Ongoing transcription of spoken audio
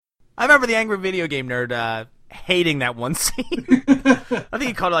I remember the Angry Video Game Nerd hating that one scene. I think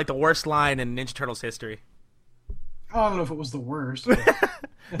he called it like the worst line in Ninja Turtles history. I don't know if it was the worst. But...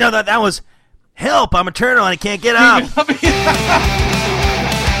 No, that was, help, I'm a turtle and I can't get up.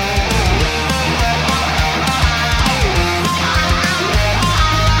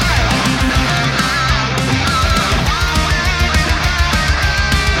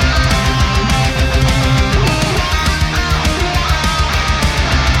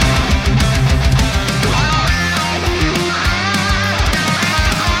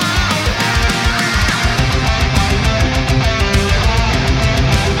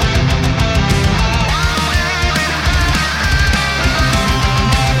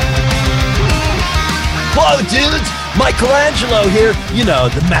 Hello, dudes! Michelangelo here, you know,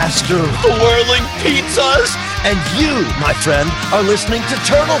 the master of the whirling pizzas. And you, my friend, are listening to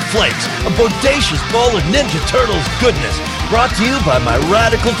Turtle Flakes, a bodacious bowl of Ninja Turtles goodness, brought to you by my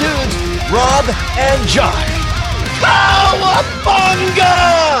radical dudes, Rob and Josh. Cowabunga!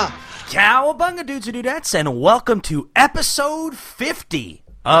 Cowabunga, dudes and dudettes, and welcome to episode 50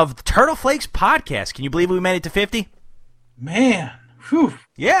 of the Turtle Flakes podcast. Can you believe we made it to 50? Man, whew.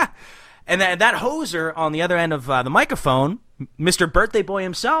 Yeah. And that hoser on the other end of the microphone, Mr. Birthday Boy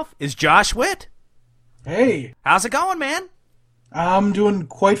himself, is Josh Witt. Hey. How's it going, man? I'm doing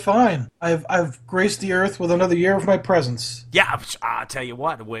quite fine. I've graced the earth with another year of my presence. Yeah, I'll tell you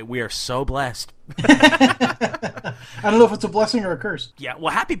what, we are so blessed. I don't know if it's a blessing or a curse. Yeah,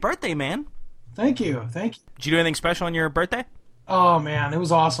 well, happy birthday, man. Thank you. Did you do anything special on your birthday? Oh, man, it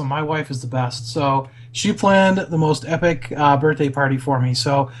was awesome. My wife is the best. So she planned the most epic birthday party for me.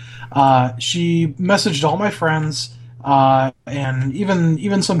 So she messaged all my friends and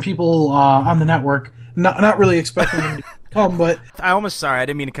even some people on the network, not really expecting them to come, but... I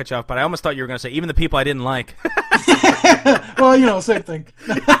didn't mean to cut you off, but I almost thought you were going to say even the people I didn't like. Well, you know, same thing.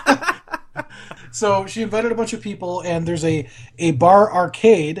 So she invited a bunch of people, and there's a bar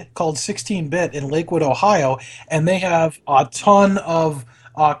arcade called 16-Bit in Lakewood, Ohio, and they have a ton of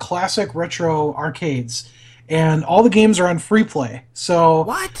classic retro arcades, and all the games are on free play. So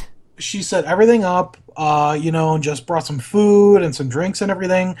what? She set everything up, and just brought some food and some drinks and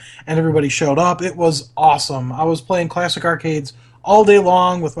everything, and everybody showed up. It was awesome. I was playing classic arcades all day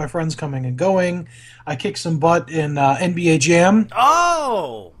long with my friends coming and going. I kicked some butt in NBA Jam.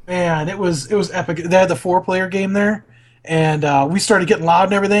 Oh! Man, it was epic. They had the 4-player game there, and we started getting loud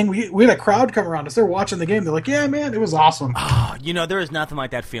and everything. We had a crowd come around us. They're watching the game. They're like, yeah, man, it was awesome. Oh, there is nothing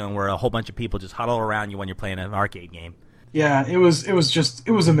like that feeling where a whole bunch of people just huddle around you when you're playing an arcade game. Yeah, it was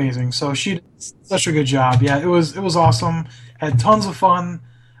amazing. So she did such a good job. Yeah, it was awesome. Had tons of fun.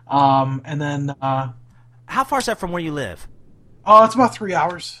 And then... How far is that from where you live? Oh, it's about 3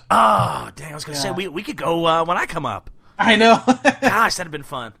 hours. Oh, dang, I was going to say, we could go when I come up. I know. Gosh, that'd have been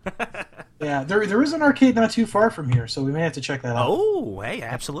fun. Yeah, there is an arcade not too far from here, so we may have to check that out. Oh, hey,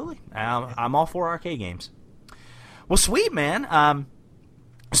 absolutely. I'm all for arcade games. Well, sweet, man.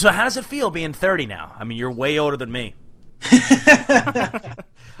 So how does it feel being 30 now? I mean, you're way older than me.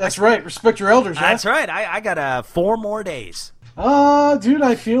 That's right. Respect your elders. That's right. I got 4 more days. Dude,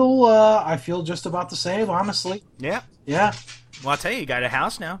 I feel just about the same, honestly. Yeah. Yeah. Well, I'll tell you got a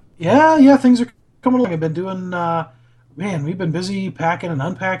house now. Yeah, things are coming along. I've been doing, we've been busy packing and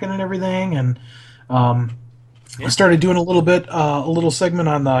unpacking and everything, and I started doing a little segment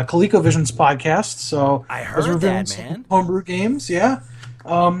on the ColecoVision's podcast, so I heard that, man. Homebrew games, yeah.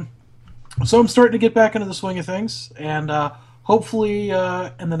 So I'm starting to get back into the swing of things, and hopefully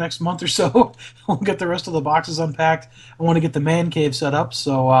in the next month or so, we'll get the rest of the boxes unpacked. I want to get the man cave set up,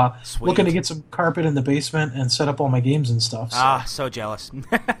 so looking to get some carpet in the basement and set up all my games and stuff. So. So jealous.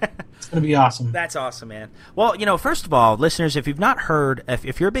 It's going to be awesome. That's awesome, man. Well, first of all, listeners, if you've not heard,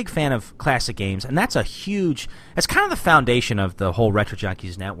 if you're a big fan of classic games, and that's kind of the foundation of the whole Retro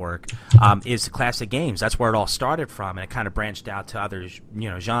Junkies network, is classic games. That's where it all started from, and it kind of branched out to other,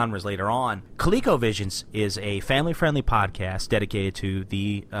 genres later on. ColecoVisions is a family-friendly podcast dedicated to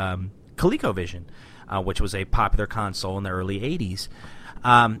the ColecoVision, which was a popular console in the early 80s.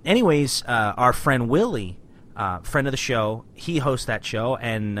 Our friend Willie, friend of the show, he hosts that show,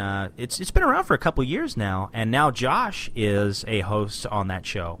 and it's been around for a couple of years now. And now Josh is a host on that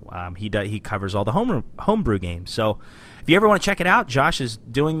show. He covers all the homebrew games. So if you ever want to check it out, Josh is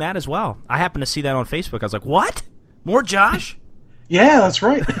doing that as well. I happened to see that on Facebook. I was like, what? More Josh? Yeah, that's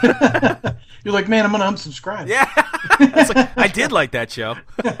right. You're like, man, I'm going to unsubscribe. Yeah. I did like that show.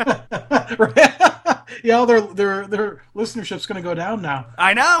 Yeah, their listenership's going to go down now.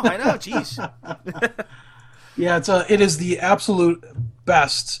 I know. Jeez. Yeah, it is the absolute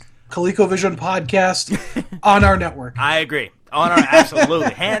best ColecoVision podcast on our network. I agree. Oh, no,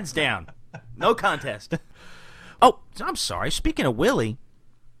 absolutely. Hands down. No contest. Oh, I'm sorry. Speaking of Willie,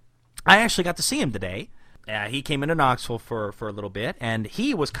 I actually got to see him today. He came into Knoxville for a little bit, and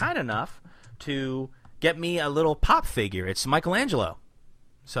he was kind enough to get me a little pop figure. It's Michelangelo.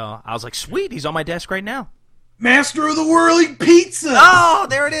 So I was like, sweet, he's on my desk right now. Master of the Whirling Pizza! Oh,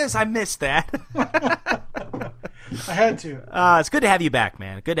 there it is. I missed that. I had to. It's good to have you back,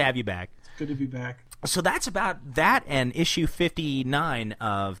 man. Good to have you back. It's good to be back. So that's about that, and issue 59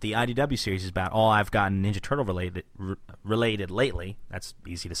 of the IDW series is about all I've gotten Ninja Turtle related lately. That's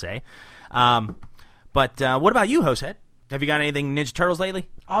easy to say. But what about you, Hosehead? Have you got anything Ninja Turtles lately?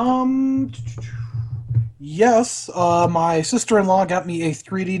 Yes. My sister-in-law got me a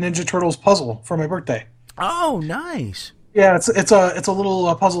 3D Ninja Turtles puzzle for my birthday. Oh, nice. Yeah, it's a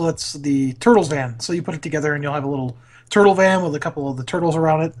little puzzle that's the Turtles van. So you put it together and you'll have a little turtle van with a couple of the turtles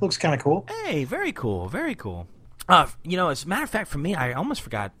around it. Looks kind of cool. Hey, very cool, very cool. You know, as a matter of fact, for me, I almost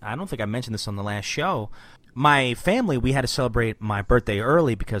forgot. I don't think I mentioned this on the last show. My family, we had to celebrate my birthday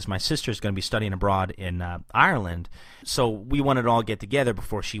early because my sister's going to be studying abroad in Ireland. So we wanted to all get together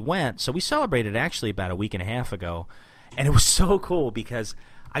before she went. So we celebrated actually about a week and a half ago. And it was so cool because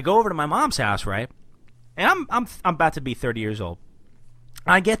I go over to my mom's house, right? And I'm about to be 30 years old.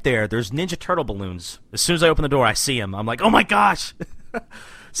 I get there. There's Ninja Turtle balloons. As soon as I open the door, I see them. I'm like, oh, my gosh.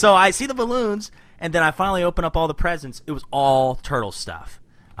 So I see the balloons, and then I finally open up all the presents. It was all Turtle stuff.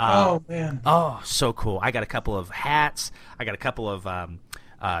 Oh, man. Oh, so cool. I got a couple of hats. I got a couple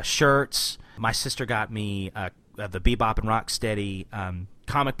of shirts. My sister got me the Bebop and Rocksteady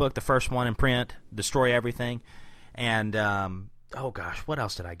comic book, the first one in print, Destroy Everything. And, oh, gosh, what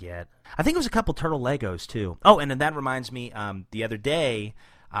else did I get? I think it was a couple Turtle Legos, too. Oh, and then that reminds me, the other day,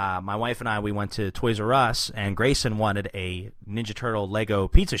 my wife and I, we went to Toys R Us, and Grayson wanted a Ninja Turtle Lego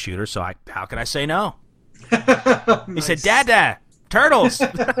pizza shooter, so how could I say no? Nice. He said, Dada, turtles!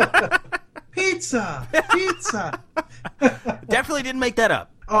 Pizza! Definitely didn't make that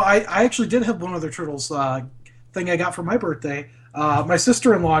up. Oh, I actually did have one other Turtles thing I got for my birthday. My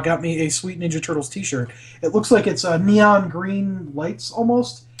sister-in-law got me a Sweet Ninja Turtles t-shirt. It looks like it's neon green lights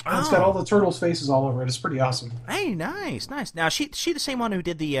almost, and it's got all the Turtles' faces all over it. It's pretty awesome. Hey, nice. Now, she the same one who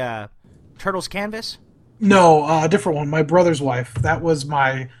did the Turtles canvas? No, a different one. My brother's wife. That was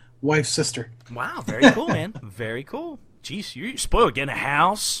my wife's sister. Wow, very cool, man. Very cool. Jeez, you're spoiled. Getting a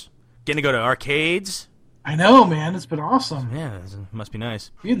house, getting to go to arcades. I know, man. It's been awesome. Yeah, it must be nice.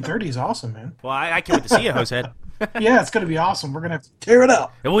 Being 30 is awesome, man. Well, I can't wait to see you, Hosehead. Yeah, it's going to be awesome. We're going to have to tear it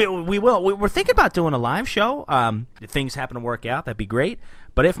up. We will. We're thinking about doing a live show. If things happen to work out, that'd be great.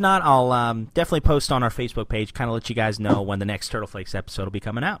 But if not, I'll definitely post on our Facebook page, kind of let you guys know when the next Turtle Flakes episode will be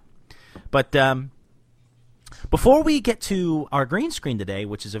coming out. But before we get to our green screen today,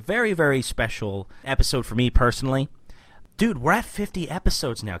 which is a very, very special episode for me personally, dude, we're at 50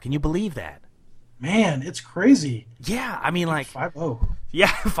 episodes now. Can you believe that? Man, it's crazy. Yeah, I mean, like 5-0. Yeah,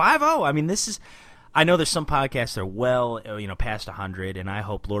 5-0. I mean, this is. I know there's some podcasts that are well, past 100, and I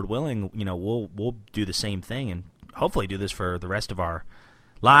hope, Lord willing, we'll do the same thing and hopefully do this for the rest of our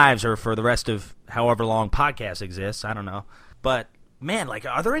lives or for the rest of however long podcast exists. I don't know, but man, like,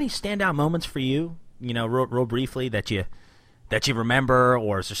 are there any standout moments for you? Real briefly that you remember,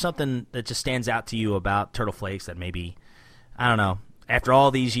 or is there something that just stands out to you about Turtle Flakes that maybe, I don't know, after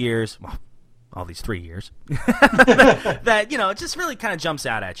all these years, well, all these 3 years, that it just really kind of jumps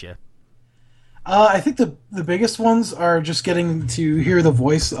out at you? I think the biggest ones are just getting to hear the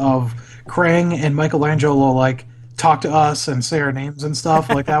voice of Krang and Michelangelo, like, talk to us and say our names and stuff.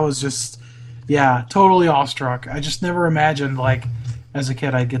 Like, that was just, yeah, totally awestruck. I just never imagined, like, as a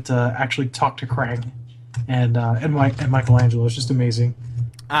kid, I'd get to actually talk to Krang and Michelangelo. It's just amazing.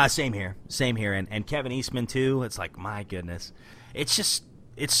 Same here. And Kevin Eastman, too. It's like, my goodness. It's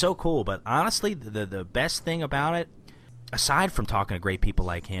so cool. But honestly, the best thing about it, aside from talking to great people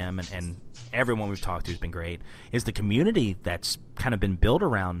like him and everyone we've talked to has been great, is the community that's kind of been built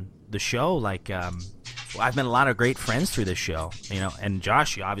around the show. Like, I've met a lot of great friends through this show, and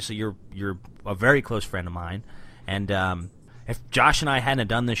Josh, obviously you're a very close friend of mine, and if Josh and I hadn't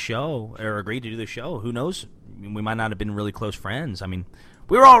done this show or agreed to do this show, who knows, we might not have been really close friends. I mean,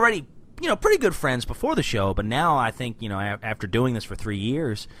 we were already pretty good friends before the show, but now I think after doing this for 3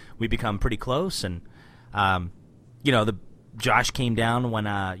 years, we become pretty close. And Josh came down when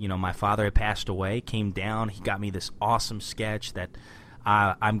my father had passed away. Came down, he got me this awesome sketch that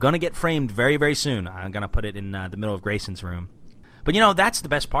I'm gonna get framed very, very soon. I'm gonna put it in the middle of Grayson's room. But that's the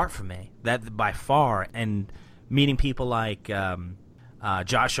best part for me, that by far. And meeting people like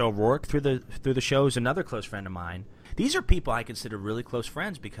Josh O'Rourke through the show is another close friend of mine. These are people I consider really close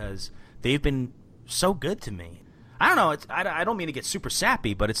friends because they've been so good to me. I don't know. I don't mean to get super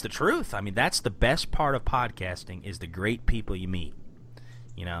sappy, but it's the truth. I mean, that's the best part of podcasting is the great people you meet.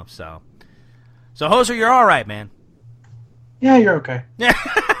 You know, so Hoser, you're all right, man. Yeah, you're okay. Yeah,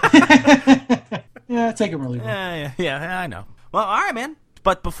 yeah, take it really well. Yeah, I know. Well, all right, man.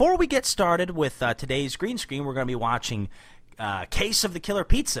 But before we get started with today's green screen, we're going to be watching Case of the Killer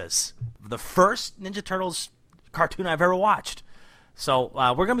Pizzas, the first Ninja Turtles cartoon I've ever watched. So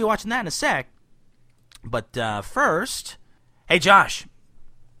we're going to be watching that in a sec. But first, hey, Josh.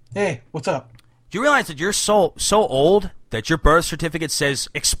 Hey, what's up? Do you realize that you're so old that your birth certificate says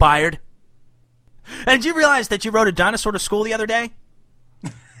expired? And did you realize that you rode a dinosaur to school the other day?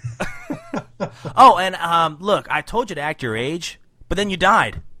 Oh, and look, I told you to act your age, but then you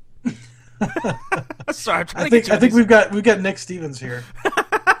died. Sorry, I'm trying to get you. I think we've got Nick Stevens here.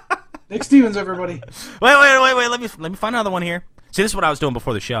 Nick Stevens, everybody. Wait. Let me find another one here. See, this is what I was doing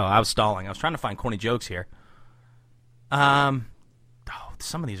before the show. I was stalling. I was trying to find corny jokes here. Some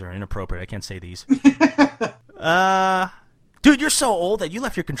of these are inappropriate. I can't say these. Dude, you're so old that you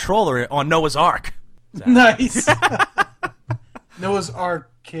left your controller on Noah's Ark. Nice. Noah's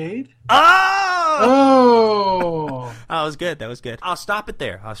Arcade? Oh, that was good. I'll stop it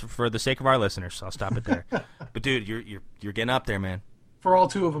there. For the sake of our listeners, I'll stop it there. But dude, you're getting up there, man. For all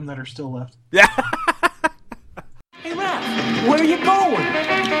two of them that are still left. Yeah. Hey, Raph, where are you going?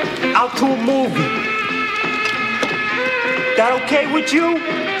 Out to a movie. That okay with you?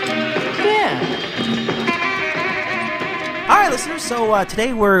 Yeah. All right, listeners, so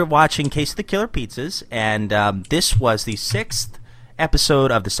today we're watching Case of the Killer Pizzas, and this was the 6th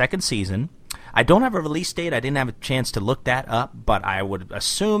episode of the 2nd season. I don't have a release date. I didn't have a chance to look that up, but I would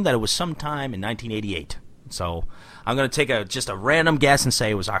assume that it was sometime in 1988. So I'm going to take just a random guess and say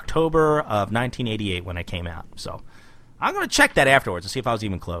it was October of 1988 when it came out. So I'm going to check that afterwards and see if I was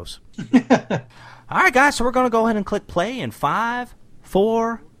even close. All right, guys, so we're going to go ahead and click play in 5,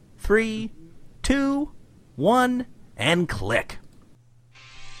 4, 3, 2, 1, and click.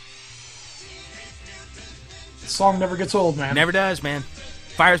 The song never gets old, man. Never does, man.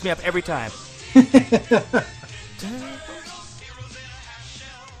 Fires me up every time.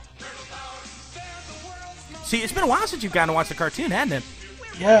 See, it's been a while since you've gotten to watch the cartoon, hasn't it?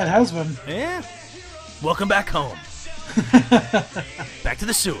 Yeah, it has been. Yeah. Welcome back home. Back to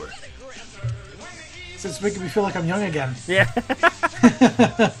the sewer. It's making me feel like I'm young again. Yeah.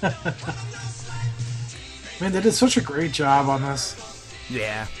 Man, they did such a great job on this.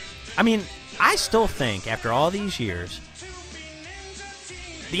 Yeah. I mean, I still think, after all these years,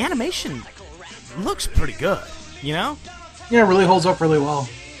 the animation looks pretty good, you know? Yeah, it really holds up really well.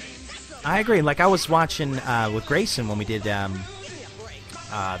 I agree. Like, I was watching with Grayson when we did the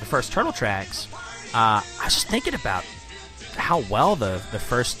first Turtle Tracks. I was just thinking about how well the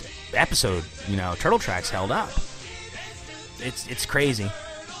first episode, Turtle Tracks held up. It's crazy.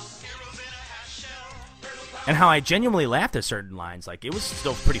 And how I genuinely laughed at certain lines. Like, it was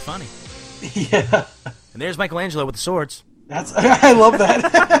still pretty funny. Yeah. And there's Michelangelo with the swords. I love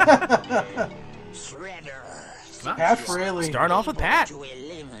that. Shredder. Pat Fraley. Starting off with Pat. To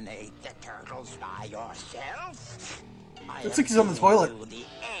eliminate the turtles by yourself. Looks like he's on the toilet. Boy,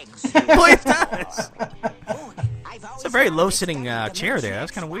 it does. It's a very low-sitting chair there. That was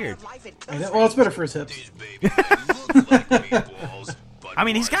kind of weird. Well, it's better for his hips. I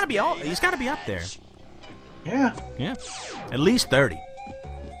mean, he's got to be up there. Yeah. Yeah. At least 30.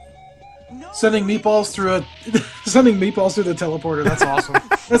 Sending meatballs through the teleporter. That's awesome.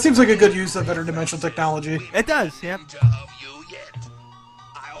 That seems like a good use of interdimensional technology. It does, yeah.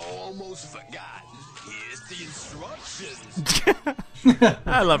 I almost forgot. Here's the instructions.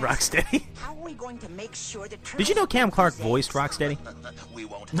 I love Rocksteady. How are we going to make sure the Did you know Cam Clark voiced Rocksteady?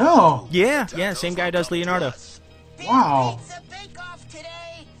 No. Yeah, same guy does Leonardo. Wow.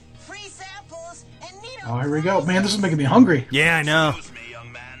 Oh, here we go. Man, this is making me hungry. Yeah, I know.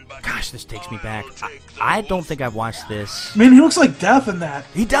 Gosh, this takes me back. I don't think I've watched this. Man, he looks like Death in that.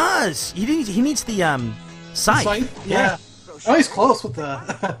 He does. He needs the scythe. Yeah. Oh, he's close with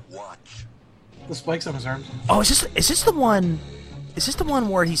the the spikes on his arms. Oh, is this the one? Is this the one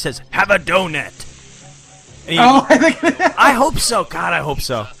where he says, "Have a donut"? I think. I hope so. God, I hope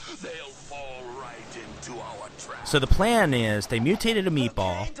so. So the plan is they mutated a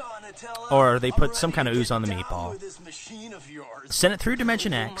meatball, or they put some kind of ooze on the meatball, sent it through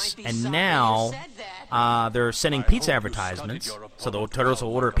Dimension X, and now they're sending pizza advertisements, so the Turtles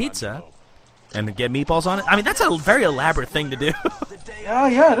will order pizza and get meatballs on it. I mean, that's a very elaborate thing to do.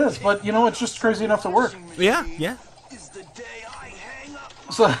 Yeah, it is. But, it's just crazy enough to work. Yeah.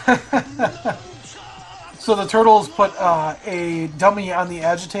 So, so the Turtles put a dummy on the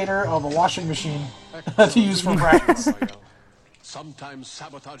agitator of a washing machine to use for practice. Sometimes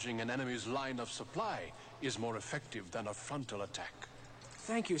sabotaging an enemy's line of supply is more effective than a frontal attack.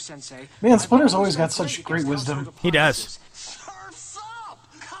 Thank you, Sensei. Man, Splinter's always got such great wisdom. He does. Surf's up!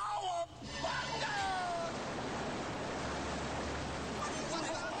 Cowabunga!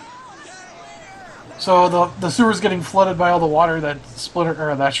 So the sewer's getting flooded by all the water that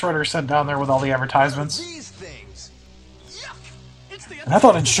Splinter or that Shredder sent down there with all the advertisements. These things. Yuck! It's the And I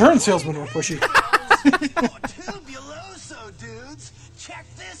thought insurance salesmen were pushy. Tubuloso, dudes. Check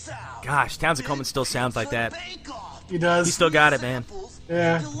this out. Gosh, Townsend Coleman still sounds like that. Bake-off. He does. He still got it, man.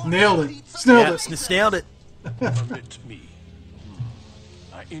 Yeah, nailed it. Snailed Yeah, it. nailed it. Permit me.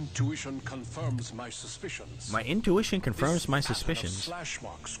 My intuition confirms my suspicions. My intuition confirms my This pattern of suspicions. slash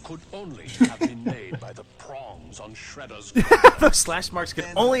marks could only have been made by the prongs on Shredder's Those slash marks could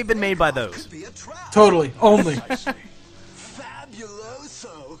only have been made by those. Be a trap. Totally. Only. Precisely.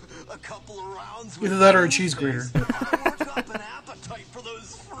 Fabuloso. A couple of rounds Either with that or a you. cheese grater. I'll work up an appetite for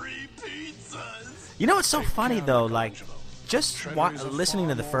those free pizzas. You know what's so funny though? Like, just listening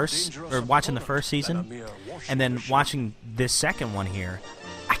to the first or watching the first season, and then watching this second one here,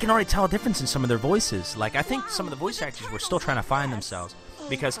 I can already tell a difference in some of their voices. Like, I think some of the voice actors were still trying to find themselves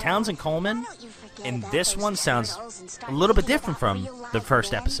because Townsend Coleman in this one sounds a little bit different from the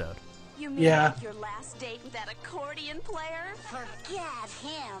first episode. You mean Yeah. like your last date with that accordion player? Forget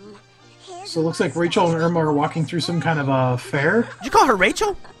him. So it looks like Rachel and Irma are walking through some kind of a fair. Did you call her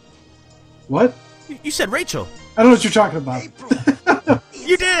Rachel? What? You said Rachel. I don't know what you're talking about.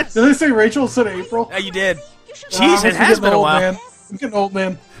 You did. Did I say Rachel instead of April? Yeah, you did. You should Jeez, I'm it has getting been a old, while. Man. I'm getting old,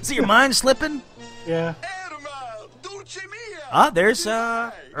 man. See your mind slipping? Yeah. Irma, dulce mia. Ah, there's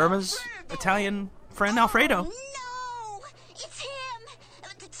Irma's Italian friend Alfredo. No! It's him!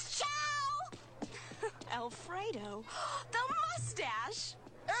 It's Chow! Alfredo. The mustache!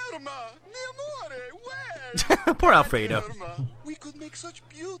 Irma, mi amore, where? Poor Alfredo. Irma, we could make such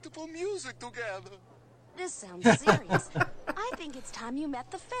beautiful music together. This sounds serious. I think it's time you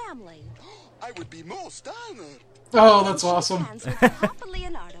met the family. I would be most honored. Oh, that's awesome. Hands with Papa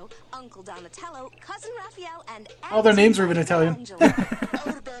Leonardo, Uncle Donatello, Cousin Raphael, and All their names are Auntie even Italian. Angela.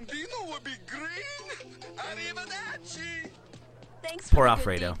 Our bambino would be green. Arrivederci. Thanks for Poor the good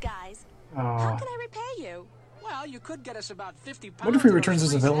Alfredo. deed, guys. Oh. How can I repay you? Well, you could get us about 50 pounds. I wonder if he of returns as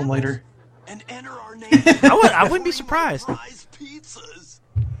a free villain samples. later. And enter our name. I wouldn't be surprised. Prize pizzas.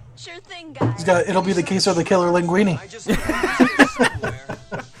 Sure thing, guys. It'll be the case of the killer linguini. I just somewhere.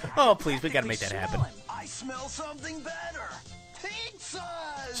 Oh, please, we gotta make that happen. I smell something better.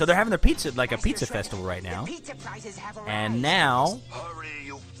 Pizzas. So they're having their pizza, like a pizza festival right now. Pizza prices have arrived. And now, Hurry,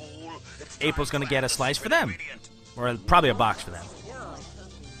 you fool. It's time April's gonna to get a add slice for an them. ingredient. Or probably a box for them.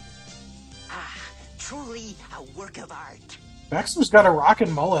 Truly a work of art. Baxter's got a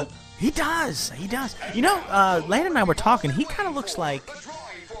rockin' mullet. He does. He does. You know, Landon and I were talking. He kind of looks like...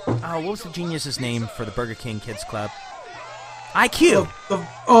 what was the genius's name for the Burger King Kids Club? IQ.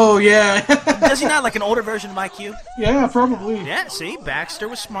 Oh, yeah. Does he not like an older version of IQ? Yeah, probably. Yeah, see? Baxter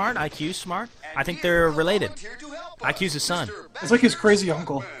was smart. IQ's smart. I think they're related. IQ's his son. It's like his crazy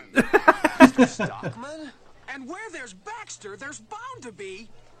uncle. Stockman? And where there's Baxter, there's bound to be.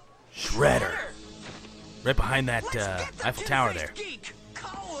 Shredder. Right behind that Eiffel Tower there. Geek.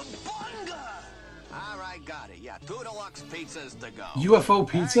 Cowabunga! All right, got it. Yeah, 2 deluxe pizzas to go. UFO You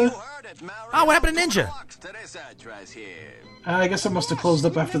pizza? heard it, Mary. Oh, what happened to Ninja? 2 deluxe to this address here. I guess it must have closed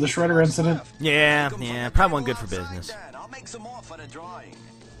up after the Shredder incident. Yeah, probably wasn't good for business. I'll make some more for the drawing.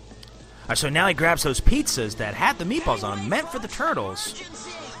 So now he grabs those pizzas that had the meatballs on them, meant for the turtles.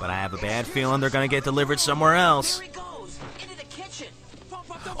 But I have a bad feeling they're going to get delivered somewhere else. Here he goes. Into the kitchen.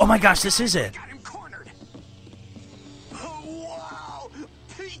 Oh my gosh, this is it. Got him cornered. Oh, wow!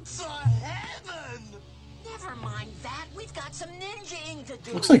 Pizza heaven! Never mind that. We've got some ninja-ing to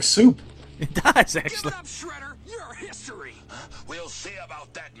do. Looks like soup. It does, Give actually. it up, Shredder. You're history. We'll see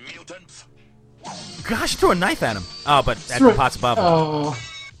about that, mutant. Gosh, he threw a knife at him. Oh, but at the Throw- pots above him. Oh,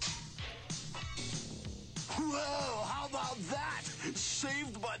 Whoa, how about that?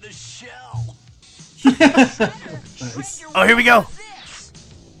 Saved by the shell. nice. Oh, here we go.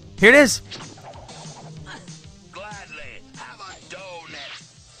 Here it is. Gladly, have a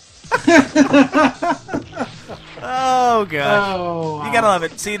donut. Oh, gosh. Oh, You gotta love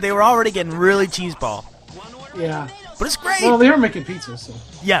it. See, they were already getting really cheeseball. yeah. But it's great. Well, they are making pizza, so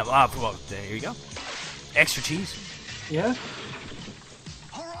Yeah, well, there you go. Extra cheese. yeah.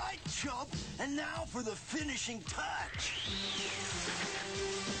 All right, chump. And now for the finishing touch.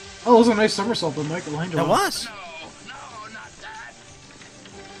 Oh, it was a nice somersault by Michelangelo. That was. No, not that.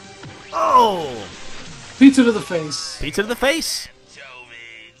 Oh. Pizza to the face. Pizza to the face.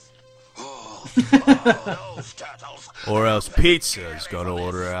 Jovies. Oh, Those turtles. Or else pizza's gonna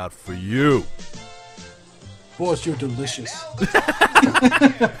order out for you. Boss, you're delicious. Sir,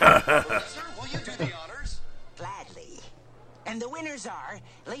 will you do the honors? Gladly. And the winners are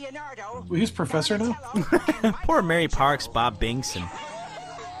Leonardo. Well, he's professor now? Poor Mary Parks, Bob Binks, and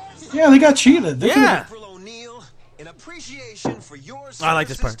Yeah, they got cheated. They yeah. April O'Neil, in appreciation for your I like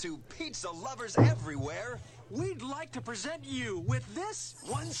this services part. to pizza lovers everywhere, We'd like to present you with this.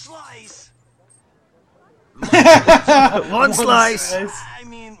 one slice. One slice. I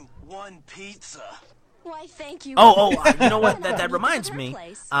mean, one pizza. Why, thank you. Oh, you know what? That reminds me.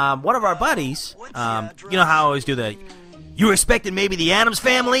 One of our buddies. You know how I always do the. You were expecting maybe the Addams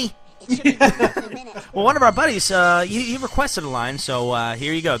Family? Well, one of our buddies, he requested a line, so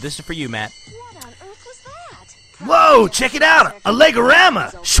here you go. This is for you, Matt. What on earth was that? Whoa, check it out! A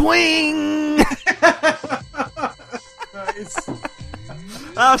Legorama! Swing! Nice.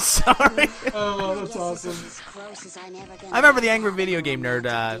 I'm sorry. Oh, that's awesome. I remember the Angry Video Game Nerd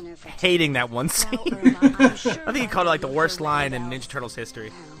hating that one scene. I think he called it like the worst line in Ninja Turtles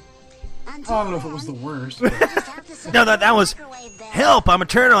history. I don't know if it was the worst. No, that was, help, I'm a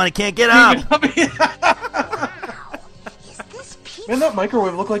turtle and I can't get up. Man, that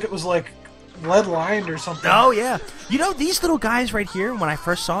microwave looked like it was like lead lined or something. Oh, yeah. You know, these little guys right here, when I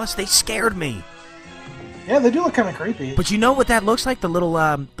first saw this, they scared me. Yeah, they do look kind of creepy. But you know what that looks like, the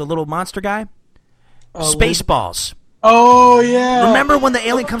little monster guy? Spaceballs. Oh, yeah. Remember when the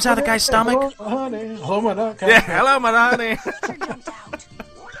alien comes out of the guy's stomach? Hello, my duck. Yeah, hello, my honey.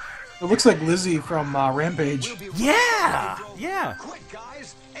 It looks like Lizzie from Rampage. Yeah, yeah. Quick,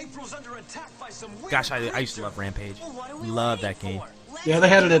 guys! April's under attack by some weird Gosh, I used to love Rampage. Love that game. Yeah, they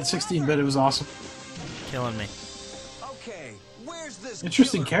had it at 16-bit. It was awesome. Killing me. Okay, where's this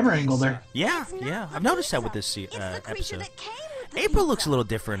Interesting killer camera angle pizza? there. Yeah, yeah. I've noticed that with this It's the creature episode. that came with the April looks pizza. a little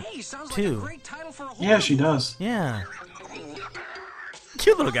different, Hey, sounds like a too. great title for a Yeah, she does. Yeah.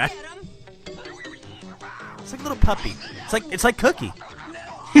 Cute little guy. It's like a little puppy. It's like Cookie.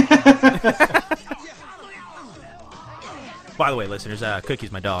 By the way, listeners,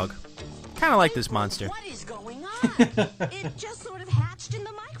 Cookie's my dog. Kind of like this monster. What is going on? It just sort of hatched in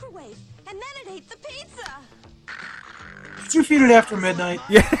the microwave, and then it ate the pizza. Did you feed it after midnight?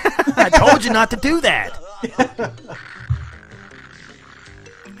 Yeah, I told you not to do that. I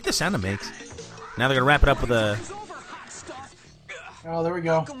like the sound it makes. Now they're gonna wrap it up with a. Oh, there we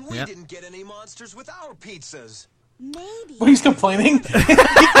go. How come we Yep. didn't get any monsters with our pizzas? Maybe. Well, he's complaining.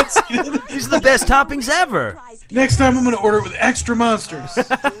 These are the best toppings ever. Next time I'm going to order it with extra monsters.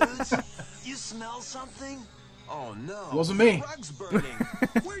 Dudes, you smell something? Oh no. It wasn't me. Rug's burning.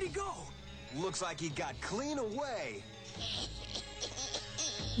 Where'd he go? Looks like he got clean away.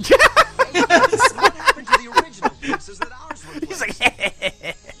 What happened to the original pizzas that ours were? He's like,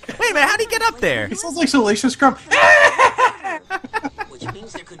 wait a minute, how'd he get up there? He sounds like Salacious Crumb. Which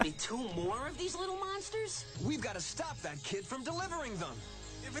means there could be 2 more of these little monsters? We've got to stop that kid from delivering them.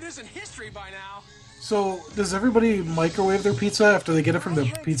 If it isn't history by now. So, does everybody microwave their pizza after they get it from the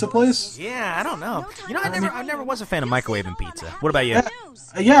pizza place? Yeah, I don't know. You know, I never was a fan of microwaving pizza. What about you?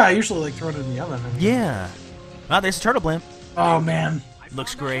 Yeah, I usually like throwing it in the oven. Yeah. Oh, there's a turtle blimp. Oh, man.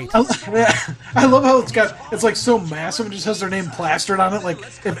 Looks great. I love how it's like so massive and just has their name plastered on it. Like,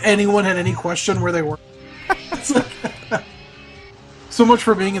 if anyone had any question where they were. It's like, so much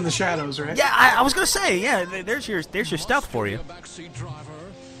for being in the shadows, right? Yeah, I was gonna say, yeah. There's your stuff for you, Backseat driver.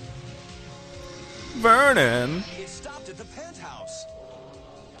 Vernon. It stopped at the penthouse.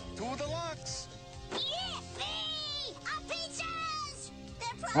 To the Lux. Yippee! Our pizzas!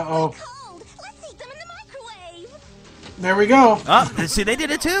 They're Uh-oh. probably cold. Let's eat them in the microwave. There we go. Oh, see, they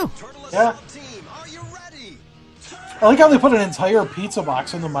did it too. Turtle Yeah. Assault team, are you ready? I like how they put an entire pizza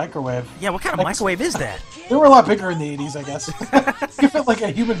box in the microwave. Yeah, what kind of microwave is that? They were a lot bigger in the 80s, I guess. You fit like a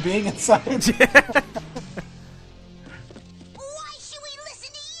human being inside. Why should we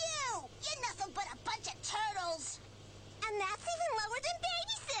listen to you? You're nothing but a bunch of turtles. And that's even lower than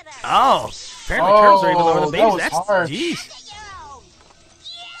babysitters. Oh, apparently turtles are even lower than that babies. was That's harsh. jeez. Get your own.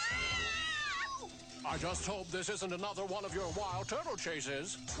 Yeah! I just hope this isn't another one of your wild turtle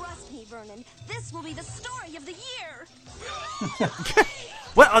chases. Trust me, Vernon. This will be the story of the year.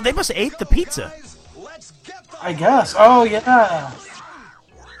 What? Oh, they must have ate the pizza. Guys, let's get the I guess. Oh, yeah.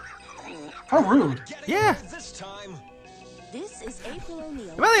 How rude. Yeah. this time. This is April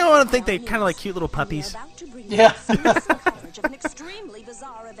O'Neil. Well, they want to think they kind of like cute little puppies. About to bring Yeah. you some coverage of an extremely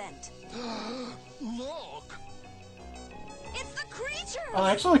bizarre event. Look! It's the creature. Oh,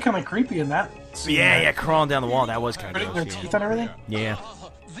 actually kind of creepy in that scene. Yeah, yeah, crawling down the wall. That was kind Putting of their gross. teeth on everything. Yeah.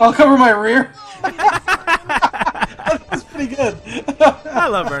 I'll cover my rear. That's pretty good. I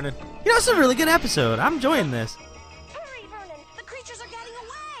love Vernon. You know, it's a really good episode. I'm enjoying this. Hurry, Vernon. The creatures are getting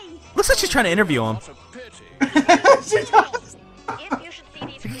away. Looks like she's trying to interview him. What a pity. She does. If you should see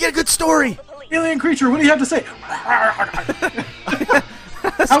these You get a good story. Alien creature, what do you have to say?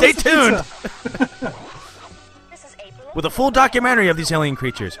 Stay tuned This is April. with a full documentary of these alien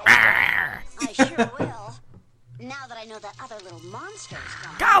creatures. I sure will. Now that I know that other little monster's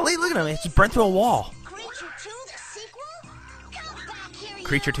gone. Golly, look at him. He just burnt through a wall. Creature 2, the sequel? Come back here, you.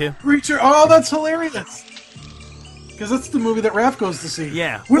 Creature 2? Creature, oh, that's hilarious. Because that's the movie that Raph goes to see.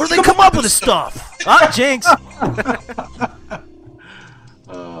 Yeah. Where'd Where do they come up with this stuff? Ah, Jinx.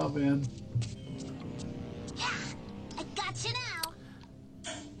 Oh, man. I got you now.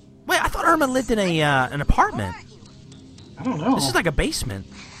 Wait, I thought Irma lived in an apartment. I don't know. This is like a basement.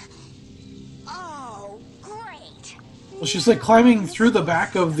 Oh, great. Well, she's like climbing through the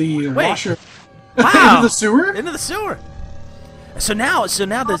back of the washer. Wow. Into the sewer? Into the sewer. So now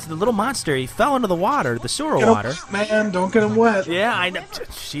the little monster, he fell into the water, the sewer Get him water. wet, man, don't get him wet. Yeah, I know.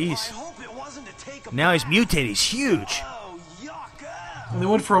 Jeez. Now he's mutated. He's huge. And they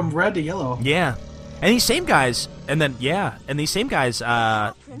went from red to yellow. Yeah. And these same guys, these same guys,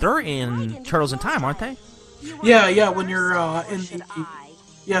 they're in Turtles in Time, aren't they? Yeah, when you're in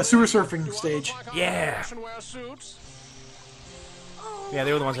the sewer surfing stage. Yeah. Fashion wear suits? Yeah,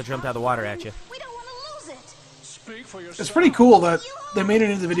 they were the ones that jumped out of the water at you. We don't want to lose it. Speak for yourself. It's pretty cool that they made it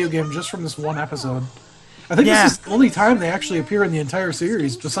into the video game just from this one episode. I think Yeah. this is the only time they actually appear in the entire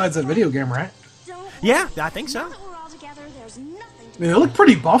series besides that video game, right? Yeah, I think so. Now that we're all together, there's nothing I mean, they look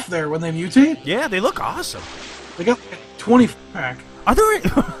pretty buff there when they mutate. Yeah, they look awesome. They got like a 20 pack. Are there?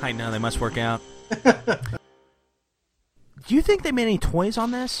 I know they must work out. Do you think they made any toys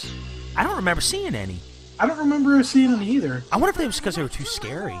on this? I don't remember seeing any. I don't remember seeing any either. I wonder if it was because they were too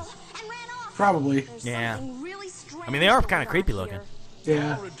scary. and ran off. Probably. Yeah. Something really strange I mean, they are kind going of creepy on looking. here.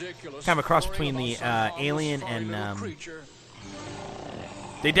 Yeah. Ridiculous Kind of a cross story between the about some alien sorry and little creature.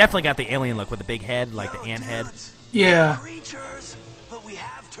 they definitely got the alien look with the big head, like the ant head. Yeah. Creatures, but we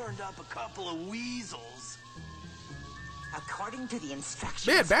have turned up a couple of weasels. According to the instructions,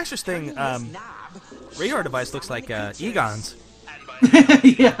 Man, Baxter's thing, turning this knob radar device looks like Egon's.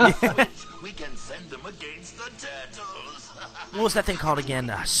 Yeah. We can send them against the turtles. What was that thing called again?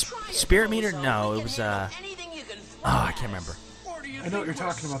 Spirit meter? No, it was anything you can oh, I can't remember. I know what you're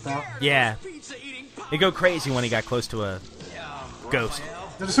talking about, though. Yeah. They go crazy when he got close to a ghost.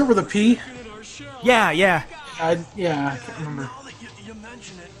 Did it start with a P? Yeah, yeah. I can't remember.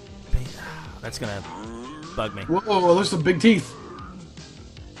 That's gonna bug me. Whoa, there's some big teeth.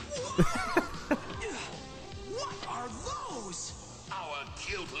 What are those? Our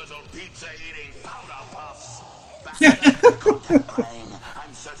cute little pizza-eating powder puffs. I'm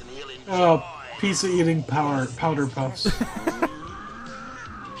certain he'll enjoy. Oh, pizza eating powder puffs.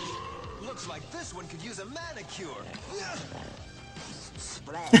 Looks like this one could use a manicure.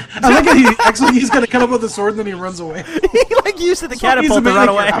 I like how he actually he's gonna cut up with a sword and then he runs away. He like used the He's a catapult to run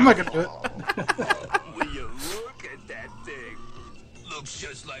manicure. away. I'm not gonna do it. Will you look at that thing? Looks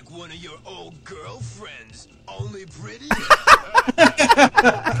just like one of your old girlfriends, only pretty.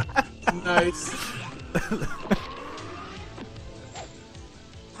 Nice.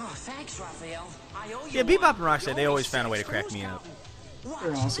 Oh, thanks, Raphael. I owe you Yeah, Bebop one. and Rocksteady, they always found a way to crack me up.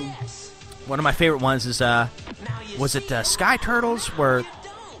 They're awesome. One of my favorite ones is was it Sky Turtles, where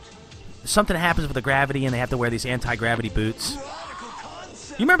something happens with the gravity and they have to wear these anti-gravity boots.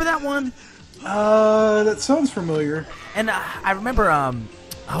 You remember that one? That sounds familiar. And I remember,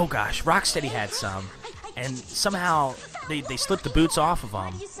 oh gosh, Rocksteady had some, and somehow they slipped the boots off of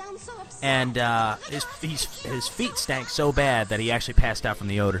him, You sound so upset. and his feet stank so bad that he actually passed out from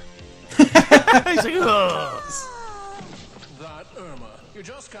the odor. He's like, ugh. That Irma. You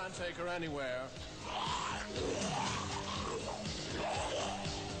just can't take her anywhere.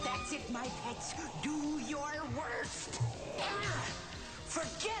 That's it, my pets. Do your worst.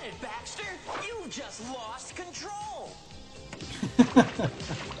 Forget it, Baxter. You just lost control.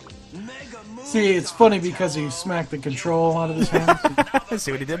 See, it's funny because he smacked the control out of his hand.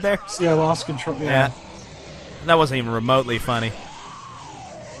 See what he did there? See, I lost control. Yeah. That wasn't even remotely funny.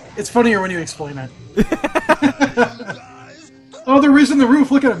 It's funnier when you explain it. Oh, they're raising the roof.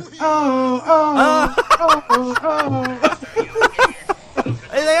 Look at him. Oh.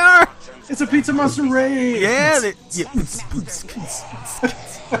 Hey, they are. It's a Pizza Monster raid. Yeah.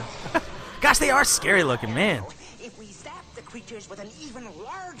 Gosh, they are scary looking, man. If we zap the creatures with an even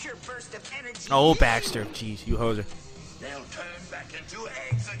larger burst of energy. Oh, Baxter. Jeez, you hoser. They'll turn back into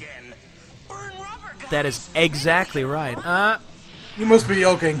eggs again. Burn rubber guns. That is exactly right. You must be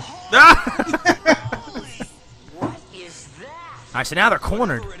joking. What is that? Alright, so now they're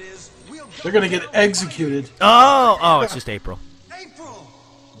cornered. Whatever it is, They're gonna get executed. Oh, it's just April. April!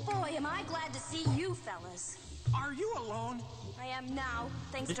 Boy, am I glad to see you fellas. Are you alone? I am now,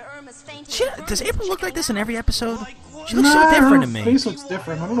 thanks to Irma's fainting. Does April look like this in every episode? Like what? She looks so different her to me. face looks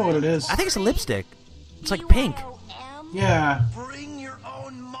different. I don't know what it is. I think it's a lipstick. It's like pink. Yeah. Bring your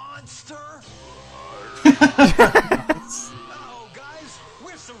own monster? Oh, guys,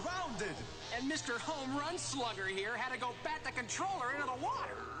 we're surrounded. And Mr. Home Run Slugger here had to go bat the controller into the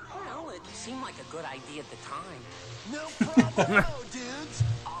water. Well, it seemed like a good idea at the time. No problem, dudes.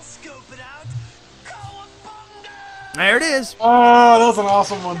 I'll scope it out. Cowabunga! There it is. Oh, that was an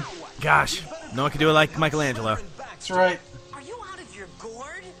awesome one. Gosh, no one can do it like Michelangelo. That's right. Are you out of your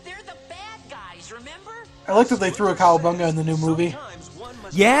gourd? They're the bad guys, remember? I like that they threw a cowabunga in the new movie.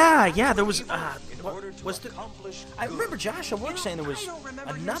 Yeah, there was. Was the, I remember Josh at work saying there was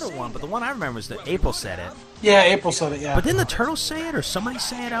another one, but the one I remember was that April said it. Yeah, April said it, yeah. But didn't the Turtles say it, or somebody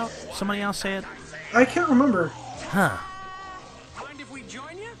say it out? Somebody else say it? I can't remember. Huh. Mind if we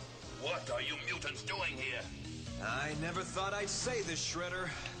join you? What are you mutants doing here? I never thought I'd say this, Shredder,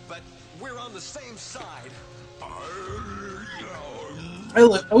 but we're on the same side. I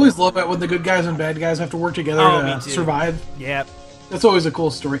always love it when the good guys and bad guys have to work together Oh, me to too. survive. Yep. That's always a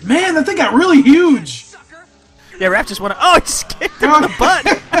cool story. Man, that thing got really huge! Yeah, Raph just went. Oh, he just kicked him in the butt.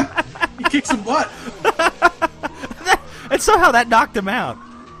 He kicked some butt. And somehow that knocked him out.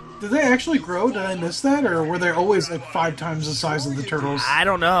 Did they actually grow? Did I miss that? Or were they always like 5 times the size of the turtles? I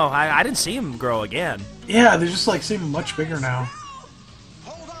don't know. I didn't see him grow again. Yeah, they just like seem much bigger now.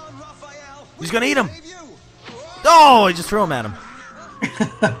 Hold on, Raphael. He's gonna eat him. Oh, he just threw him at him.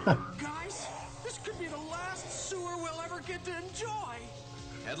 Guys, this could be the last sewer we'll ever get to enjoy.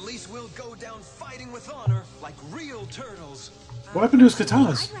 At least we'll go down fighting with honor like real turtles. What happened to his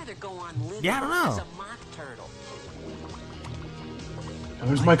katanas? I'd rather go on living Yeah, I don't know. as a mock turtle.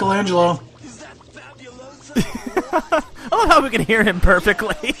 There's Michelangelo. Is that fabulous? I love how we can hear him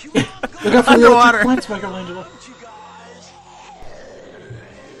perfectly. Look out for the Underwater. electric plants, Michelangelo.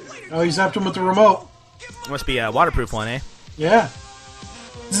 Oh, he zapped him with the remote. Must be a waterproof one, eh? Yeah.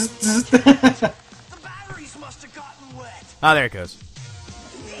 The batteries must have gotten wet. Oh, there it goes.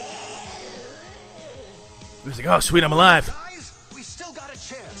 He's like, oh, sweet, I'm alive. Guys, we still got a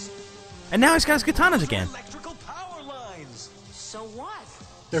chance. And now he's got his katanas again. Electrical power lines. So what?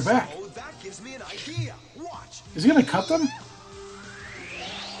 They're back. Oh, that gives me an idea. Watch. Is he gonna cut them?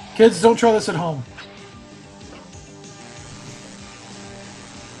 Kids, don't try this at home.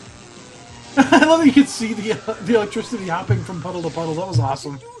 I love that you could see the electricity hopping from puddle to puddle. That was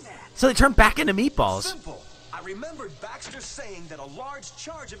awesome. So they turn back into meatballs. Simple. I remembered Baxter saying that a large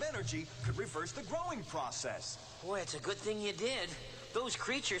charge of energy could reverse the growing process. Boy, it's a good thing you did. Those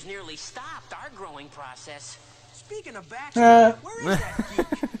creatures nearly stopped our growing process. Speaking of Baxter, where is that geek?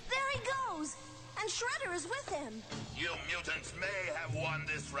 There he goes! And Shredder is with him. You mutants may have won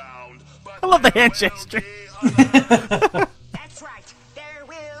this round, but I love the there hand will gesture. be others. That's right. There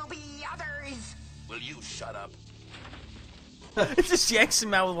will be others. Will you shut up? It just yanks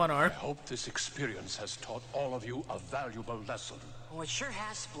him out with one arm. I hope this experience has taught all of you a valuable lesson. Oh, it sure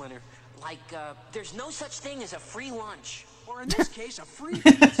has, Splinter. Like, there's no such thing as a free lunch. Or in this case, a free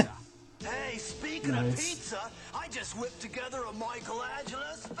pizza. Hey, speaking Nice. of pizza, I just whipped together a Michelangelo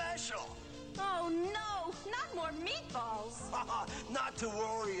special. Oh no, not more meatballs. Not to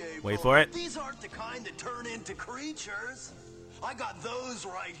worry, April. Wait for it. These aren't the kind that turn into creatures. I got those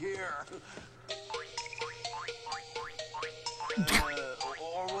right here.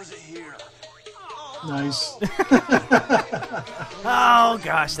 Or was it here? Nice. Oh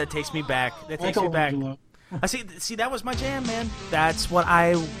gosh, that takes me back. That takes me back. Michelangelo. I see. That was my jam, man. That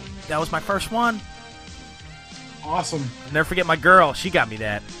was my first one. Awesome. I'll never forget my girl. She got me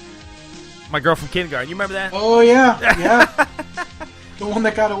that. My girl from kindergarten. You remember that? Oh yeah, yeah. The one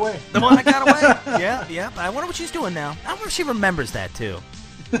that got away. The one that got away? Yeah. I wonder what she's doing now. I wonder if she remembers that, too.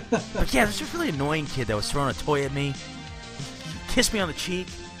 But yeah, there's this really annoying kid that was throwing a toy at me. He kissed me on the cheek.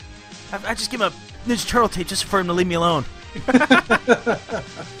 I just give him a Ninja Turtle tape just for him to leave me alone. But,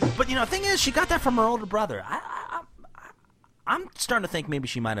 the thing is, she got that from her older brother. I'm starting to think maybe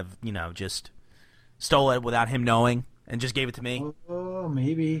she might have, just stole it without him knowing and just gave it to me. Oh,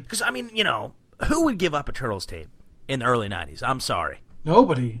 maybe. Because, who would give up a Turtles tape in the early 90s? I'm sorry.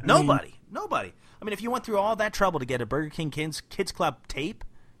 Nobody. Nobody. I mean, if you went through all that trouble to get a Burger King Kids Club tape,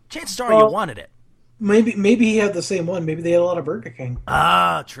 chances are you wanted it. Maybe he had the same one. Maybe they had a lot of Burger King.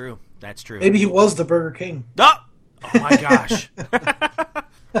 Ah, true. That's true. Maybe he was the Burger King. Oh my gosh.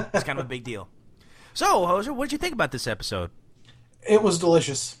 It's kind of a big deal. So, Hoser, what did you think about this episode? It was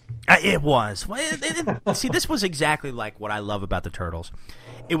delicious. It was. See, this was exactly like what I love about the Turtles.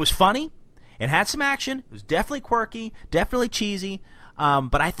 It was funny. It had some action. It was definitely quirky, definitely cheesy.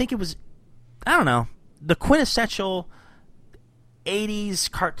 But I think it was, I don't know, the quintessential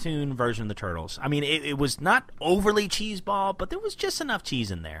 80s cartoon version of the Turtles. I mean, it was not overly cheeseball, but there was just enough cheese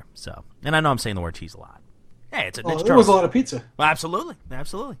in there. So, and I know I'm saying the word cheese a lot. Hey, it's a Ninja there was a lot of pizza. Well, absolutely.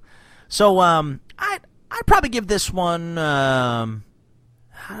 So, I'd probably give this one, I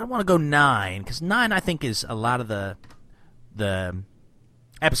don't want to go 9, because 9 I think is a lot of the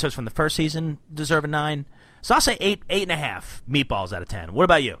episodes from the first season deserve a 9. So I'll say 8.5 meatballs out of 10. What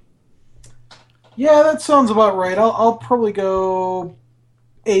about you? Yeah, that sounds about right. I'll probably go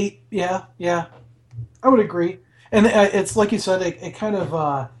 8. Yeah, I would agree. And it's like you said, it kind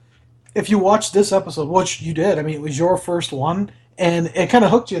of, if you watched this episode, which you did, I mean, it was your first one, and it kind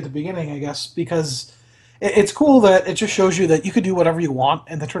of hooked you at the beginning, I guess, because it's cool that it just shows you that you could do whatever you want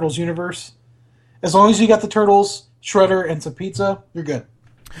in the Turtles universe. As long as you got the Turtles, Shredder, and some pizza, you're good.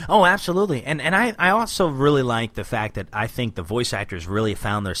 Oh, absolutely. And I also really like the fact that I think the voice actors really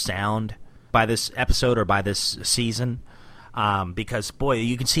found their sound by this episode or by this season, because, boy,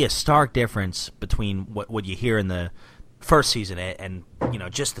 you can see a stark difference between what you hear in the first season and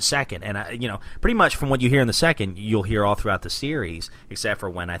just the second. And, pretty much from what you hear in the second, you'll hear all throughout the series, except for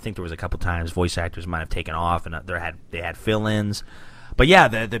when I think there was a couple times voice actors might have taken off and they had fill-ins. But, yeah,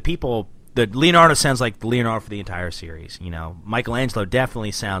 the people... The Leonardo sounds like the Leonardo for the entire series. Michelangelo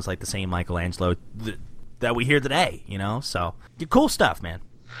definitely sounds like the same Michelangelo that we hear today. So cool stuff, man.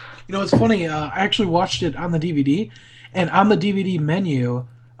 It's funny. I actually watched it on the DVD, and on the DVD menu,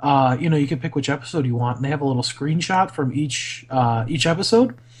 you can pick which episode you want, and they have a little screenshot from each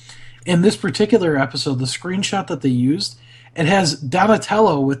episode. In this particular episode, the screenshot that they used, it has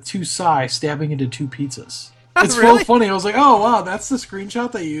Donatello with 2 sai stabbing into 2 pizzas. It's really? so funny. I was like, oh, wow, that's the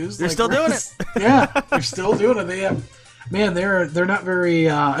screenshot they used. They're still doing it. Yeah, they're still doing it. They have, man, they're not very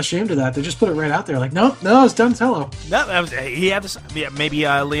ashamed of that. They just put it right out there. Like, no, it's Donatello. No, he had this. Yeah, maybe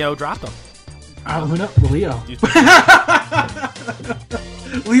Leo dropped him. Who knows? Leo.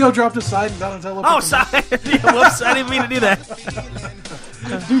 Leo dropped a side and Donatello. Oh, sorry. Whoops, I didn't mean to do that.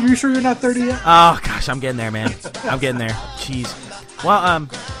 Dude, you sure you're not 30 yet? Oh, gosh, I'm getting there, man. I'm getting there. Jeez. Well,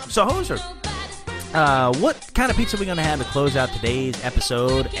 so Hoser, what kind of pizza are we going to have to close out today's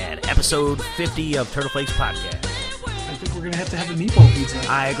episode and episode 50 of Turtle Flakes Podcast? I think we're going to have a meatball pizza.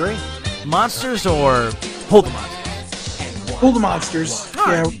 I agree. Monsters or Hold the Monsters? Hold the Monsters. All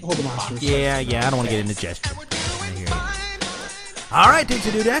right. Yeah, Hold the Monsters. Yeah, I don't want to get into gesture. I hear you. All right, dudes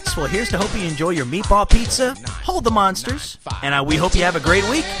and dudettes. Well, here's to hope you enjoy your meatball pizza. Hold the Monsters. And we hope you have a great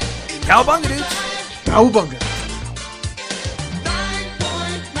week. Cowabunga, dudes. Cowabunga.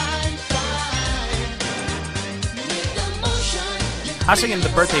 I was thinking the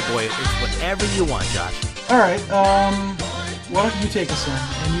birthday boy is whatever you want, Josh. All right. Why don't you take us in,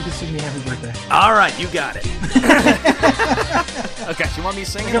 and you can sing me happy birthday. All right, you got it. Okay, you want me to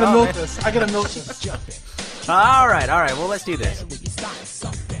sing it? I gotta milk this. All right. Well, let's do this.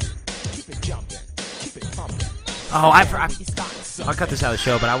 Oh, I'll cut this out of the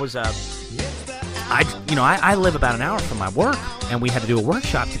show, but I was I live about an hour from my work, and we had to do a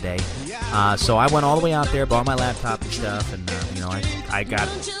workshop today. So I went all the way out there, bought my laptop and stuff, and I got,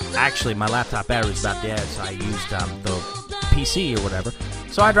 actually my laptop battery was about dead, so I used the PC or whatever.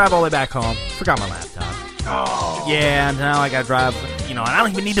 So I drive all the way back home, forgot my laptop. Oh. Yeah, and now I got to drive, and I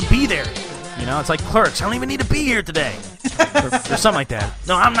don't even need to be there. It's like Clerks. I don't even need to be here today, or something like that.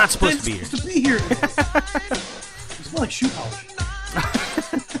 No, I'm not supposed to be here. To be here. You smell like shoe polish.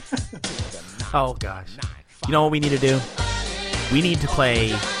 Oh gosh. You know what we need to do? We need to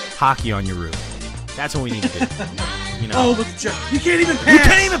play hockey on your roof. That's what we need to do. Oh, look at you. You can't even pass. You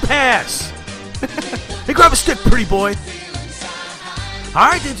can't even pass. Hey, grab a stick, pretty boy. All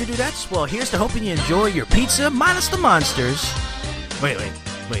right, dudes and dudettes. Well, here's to hoping you enjoy your pizza minus the monsters. Wait.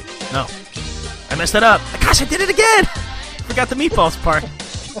 No. I messed that up. Gosh, I did it again. Forgot the meatballs part.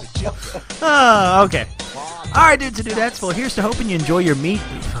 Oh, okay. All right, dudes and dudettes. Well, here's to hoping you enjoy your meat.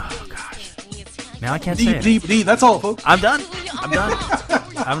 Oh, gosh. Now I can't say it. D. That's all, folks. I'm done.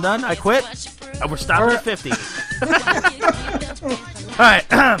 I quit. We're stopping at 50. All right.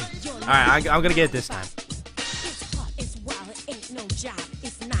 I'm going to get it this time. It's wild, it ain't no job.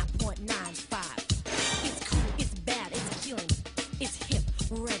 It's 9.95. It's cool, it's bad, it's killing. It's hip,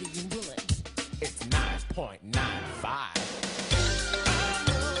 ready and willing. It's 9.95.